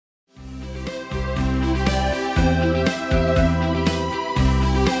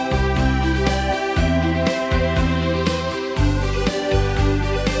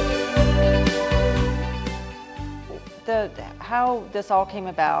how this all came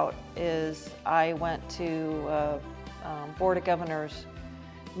about is I went to a Board of Governors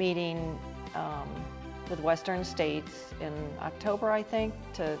meeting with Western States in October, I think,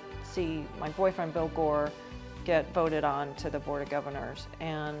 to see my boyfriend Bill Gore get voted on to the Board of Governors.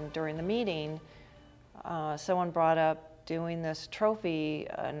 And during the meeting, someone brought up doing this trophy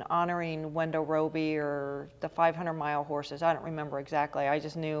and honoring Wendell Robie or the 500-mile horses. I don't remember exactly. I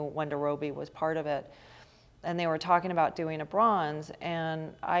just knew Wendell Robie was part of it. And they were talking about doing a bronze,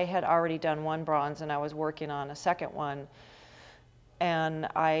 and I had already done one bronze and I was working on a second one. And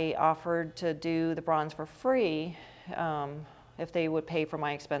I offered to do the bronze for free if they would pay for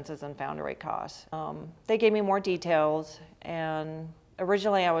my expenses and foundry costs. They gave me more details, and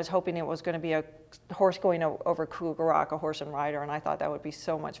originally I was hoping it was going to be a horse going over Cougar Rock, a horse and rider, and I thought that would be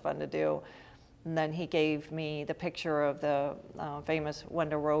so much fun to do. And then he gave me the picture of the famous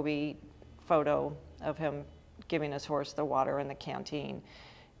Wendell Robie photo of him giving his horse the water in the canteen.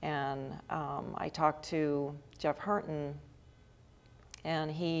 And I talked to Jeff Herton, and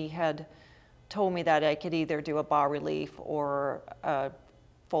he had told me that I could either do a bas-relief or a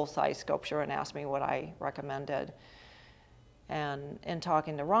full-size sculpture, and asked me what I recommended. And in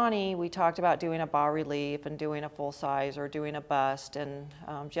talking to Ronnie, we talked about doing a bas-relief and doing a full-size or doing a bust, and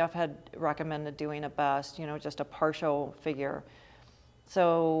Jeff had recommended doing a bust, you know, just a partial figure.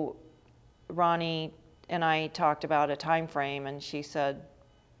 So Ronnie and I talked about a time frame, and she said,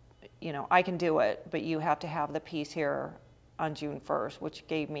 you know, I can do it, but you have to have the piece here on June 1st, which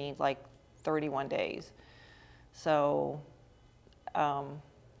gave me like 31 days. So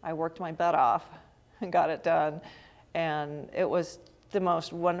I worked my butt off and got it done. And it was the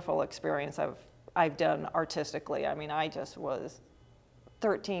most wonderful experience I've done artistically. I mean, I just was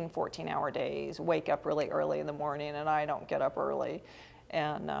 13, 14-hour days, wake up really early in the morning, and I don't get up early.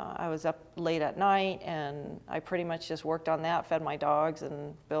 And I was up late at night, and I pretty much just worked on that, fed my dogs,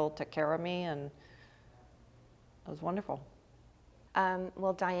 and Bill took care of me, and it was wonderful.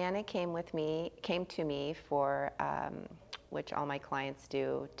 Well, Diana came to me for, which all my clients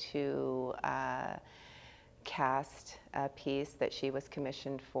do, to cast a piece that she was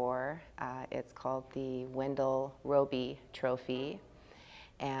commissioned for. It's called the Wendell Robie Trophy.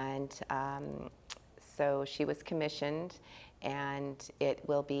 And so she was commissioned, and it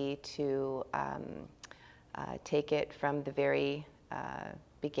will be to take it from the very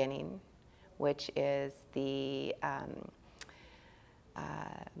beginning, which is the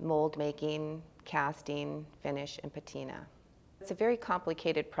mold making, casting, finish, and patina. It's a very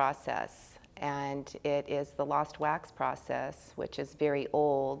complicated process, and it is the lost wax process, which is very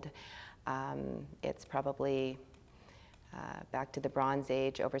old. It's probably back to the Bronze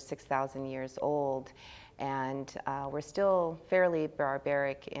Age, over 6,000 years old. And we're still fairly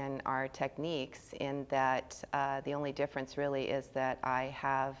barbaric in our techniques, in that the only difference really is that I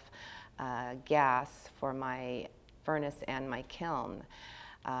have gas for my furnace and my kiln.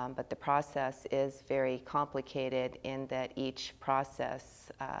 But the process is very complicated in that each process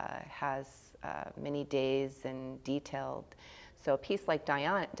has many days and detailed. So a piece like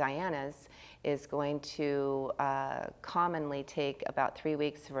Diana's is going to commonly take about 3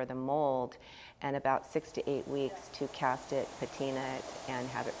 weeks for the mold and about 6 to 8 weeks to cast it, patina it, and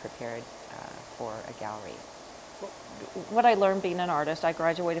have it prepared for a gallery. What I learned being an artist, I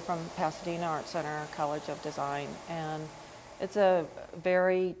graduated from Pasadena Art Center College of Design, and it's a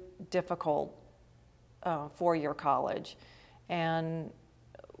very difficult four-year college. And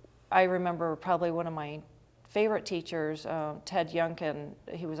I remember probably one of my favorite teachers, Ted Youngkin.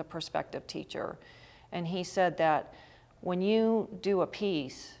 He was a perspective teacher, and he said that when you do a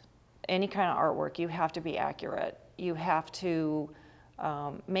piece, any kind of artwork, you have to be accurate. You have to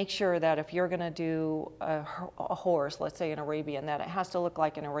make sure that if you're going to do a horse, let's say an Arabian, that it has to look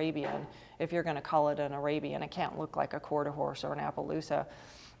like an Arabian. If you're going to call it an Arabian, it can't look like a quarter horse or an Appaloosa,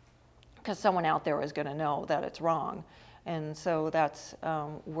 because someone out there is going to know that it's wrong. And so that's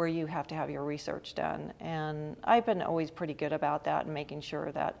where you have to have your research done. And I've been always pretty good about that and making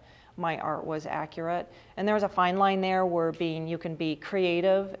sure that my art was accurate. And there's a fine line there where you can be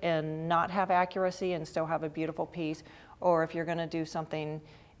creative and not have accuracy and still have a beautiful piece. Or if you're going to do something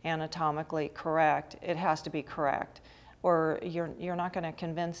anatomically correct, it has to be correct. Or you're not going to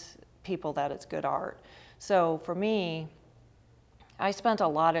convince people that it's good art. So for me, I spent a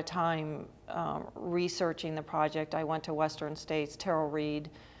lot of time researching the project. I went to Western States, Terrell Reed,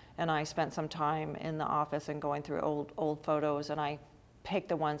 and I spent some time in the office and going through old photos, and I picked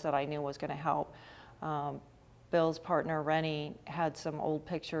the ones that I knew was going to help. Bill's partner, Rennie, had some old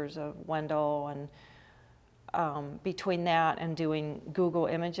pictures of Wendell, and between that and doing Google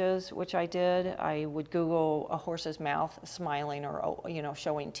images, which I did, I would Google a horse's mouth smiling or, you know,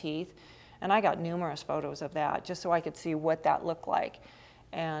 showing teeth. And I got numerous photos of that just so I could see what that looked like.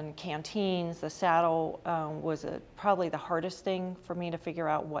 And canteens, the saddle was probably the hardest thing for me to figure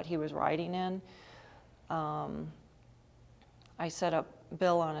out what he was riding in. I set up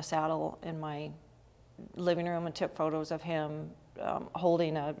Bill on a saddle in my living room and took photos of him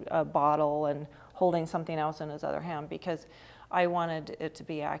holding a bottle and holding something else in his other hand because I wanted it to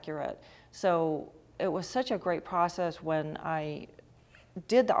be accurate. So it was such a great process when I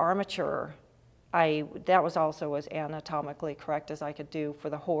did the armature. That was also as anatomically correct as I could do for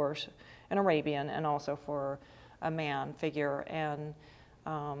the horse, an Arabian, and also for a man figure. And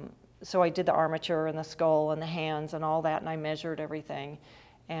so I did the armature and the skull and the hands and all that, and I measured everything.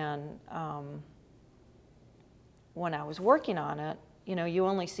 And when I was working on it, you know, you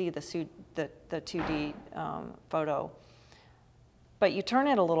only see the 2D photo, but you turn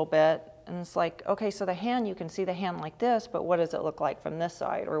it a little bit, and it's like, okay, so the hand, you can see the hand like this, but what does it look like from this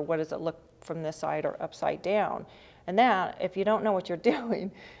side, or what does it look from this side or upside down? And that, if you don't know what you're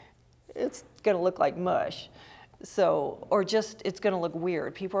doing, it's going to look like mush. So, or just, it's going to look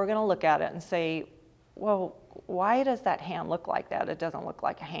weird. People are going to look at it and say, well, why does that hand look like that? It doesn't look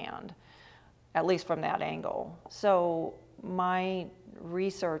like a hand, at least from that angle. So my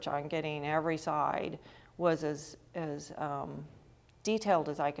research on getting every side was as detailed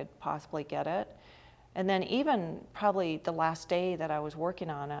as I could possibly get it. And then even probably the last day that I was working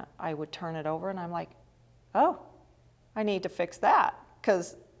on it, I would turn it over and I'm like, oh, I need to fix that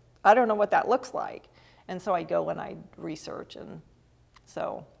because I don't know what that looks like. And so I go and I research, and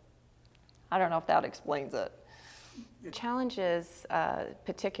so I don't know if that explains it. The challenges,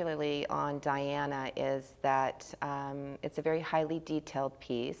 particularly on Diana, is that it's a very highly detailed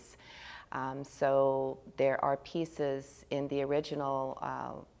piece. So there are pieces in the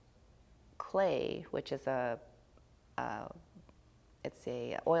original clay, which is it's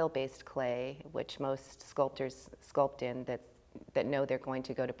a oil-based clay, which most sculptors sculpt in that know they're going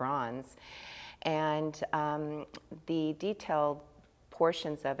to go to bronze. And the detailed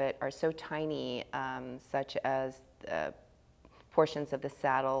portions of it are so tiny, such as portions of the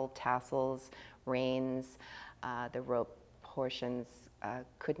saddle, tassels, reins, the rope portions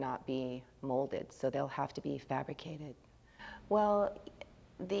could not be molded, so they'll have to be fabricated. Well,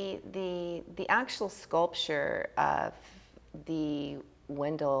 the actual sculpture of the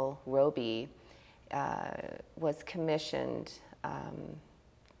Wendell Robie was commissioned.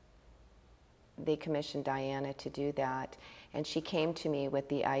 They commissioned Diana to do that, and she came to me with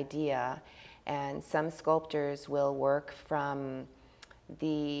the idea. And some sculptors will work from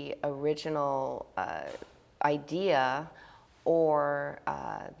the original idea, or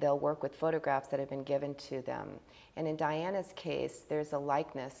they'll work with photographs that have been given to them. And in Diana's case, there's a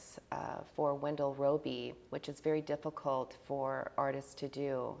likeness for Wendell Robie, which is very difficult for artists to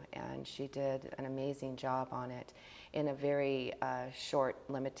do, and she did an amazing job on it in a very short,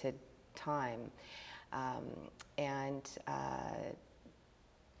 limited time.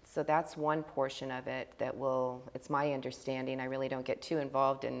 So that's one portion of it that it's my understanding. I really don't get too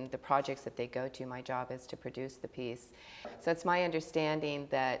involved in the projects that they go to. My job is to produce the piece. So it's my understanding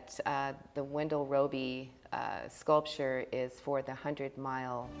that the Wendell Robie sculpture is for the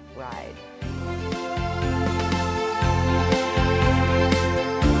 100-mile ride.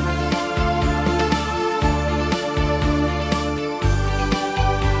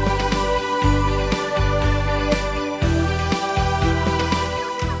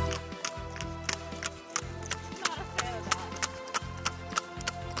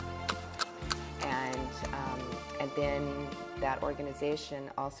 Then that organization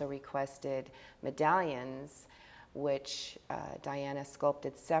also requested medallions, which Diana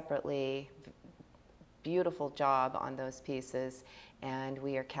sculpted separately. Beautiful job on those pieces, and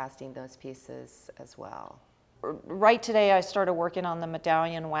we are casting those pieces as well. Right today I started working on the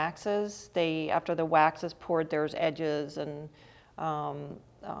medallion waxes. After the wax is poured, there's edges and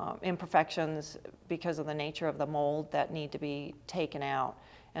imperfections because of the nature of the mold that need to be taken out.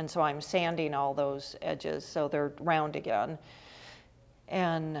 And so I'm sanding all those edges so they're round again.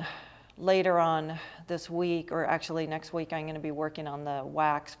 And later on this week, or actually next week, I'm going to be working on the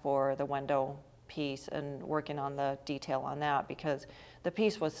wax for the Wendell piece and working on the detail on that, because the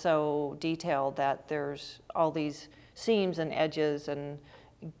piece was so detailed that there's all these seams and edges, and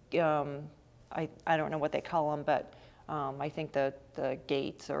I don't know what they call them, but I think the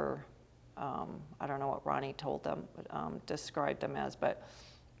gates, or I don't know what Ronnie told them, described them as, but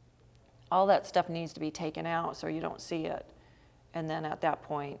all that stuff needs to be taken out so you don't see it. And then at that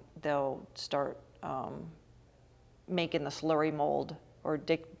point, they'll start making the slurry mold or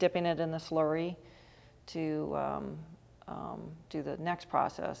dipping it in the slurry to do the next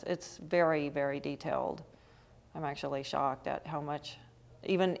process. It's very, very detailed. I'm actually shocked at how much,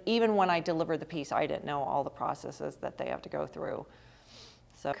 even when I delivered the piece, I didn't know all the processes that they have to go through.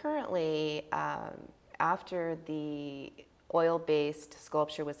 So currently, after the oil-based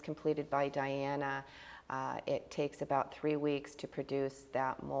sculpture was completed by Diana, it takes about 3 weeks to produce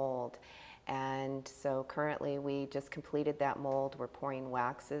that mold. And so currently we just completed that mold. We're pouring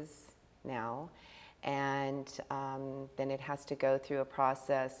waxes now. And then it has to go through a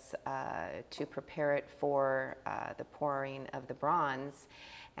process to prepare it for the pouring of the bronze.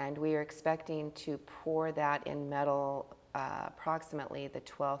 And we are expecting to pour that in metal approximately the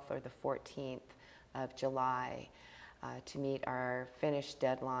 12th or the 14th of July to meet our finish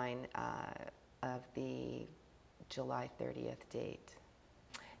deadline of the July 30th date.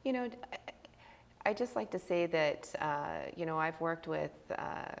 You know, I just like to say that, you know, I've worked with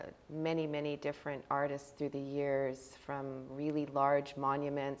many, many different artists through the years, from really large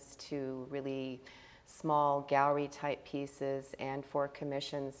monuments to really small gallery type pieces, and for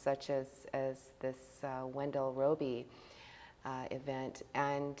commissions such as this Wendell Robie event.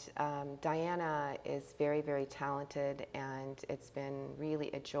 And Diana is very, very talented, and it's been really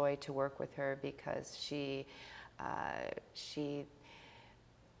a joy to work with her because she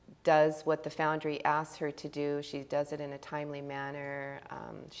does what the Foundry asks her to do. She does it in a timely manner.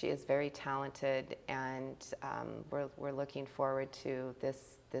 She is very talented, and we're looking forward to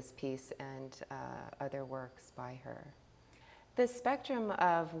this piece and other works by her. The spectrum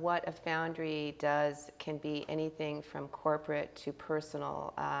of what a foundry does can be anything from corporate to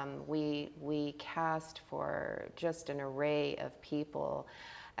personal. We cast for just an array of people,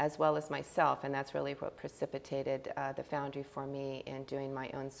 as well as myself, and that's really what precipitated the foundry for me in doing my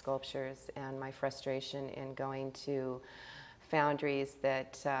own sculptures, and my frustration in going to foundries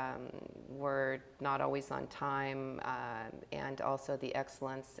that were not always on time, and also the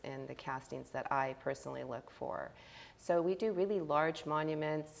excellence in the castings that I personally look for. So we do really large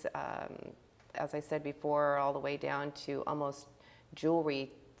monuments, as I said before, all the way down to almost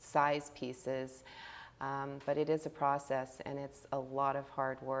jewelry size pieces. But it is a process, and it's a lot of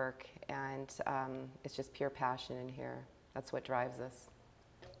hard work, and it's just pure passion in here. That's what drives us.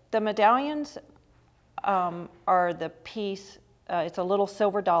 The medallions are the piece, it's a little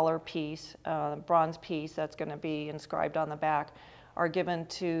silver dollar piece, bronze piece that's going to be inscribed on the back, are given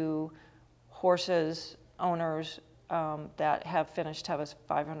to horses, owners that have finished Tevis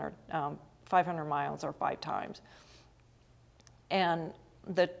 500 miles or 5 times. And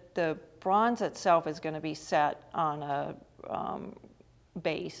the bronze itself is going to be set on a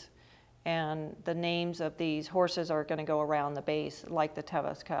base, and the names of these horses are going to go around the base, like the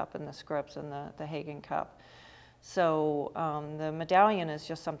Tevis Cup and the Scripps and the Hagen Cup. So the medallion is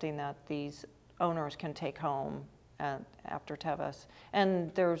just something that these owners can take home after Tevis.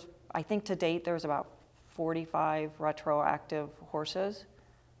 And there's, I think to date, there's about 45 retroactive horses,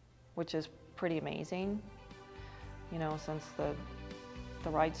 which is pretty amazing, you know, since the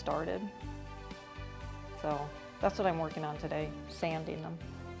ride started. So that's what I'm working on today, sanding them.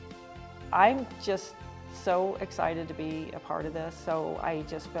 I'm just so excited to be a part of this, so I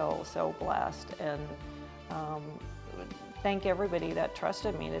just feel so blessed, and thank everybody that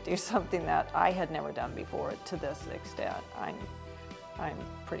trusted me to do something that I had never done before to this extent. I'm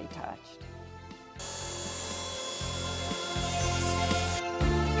pretty touched.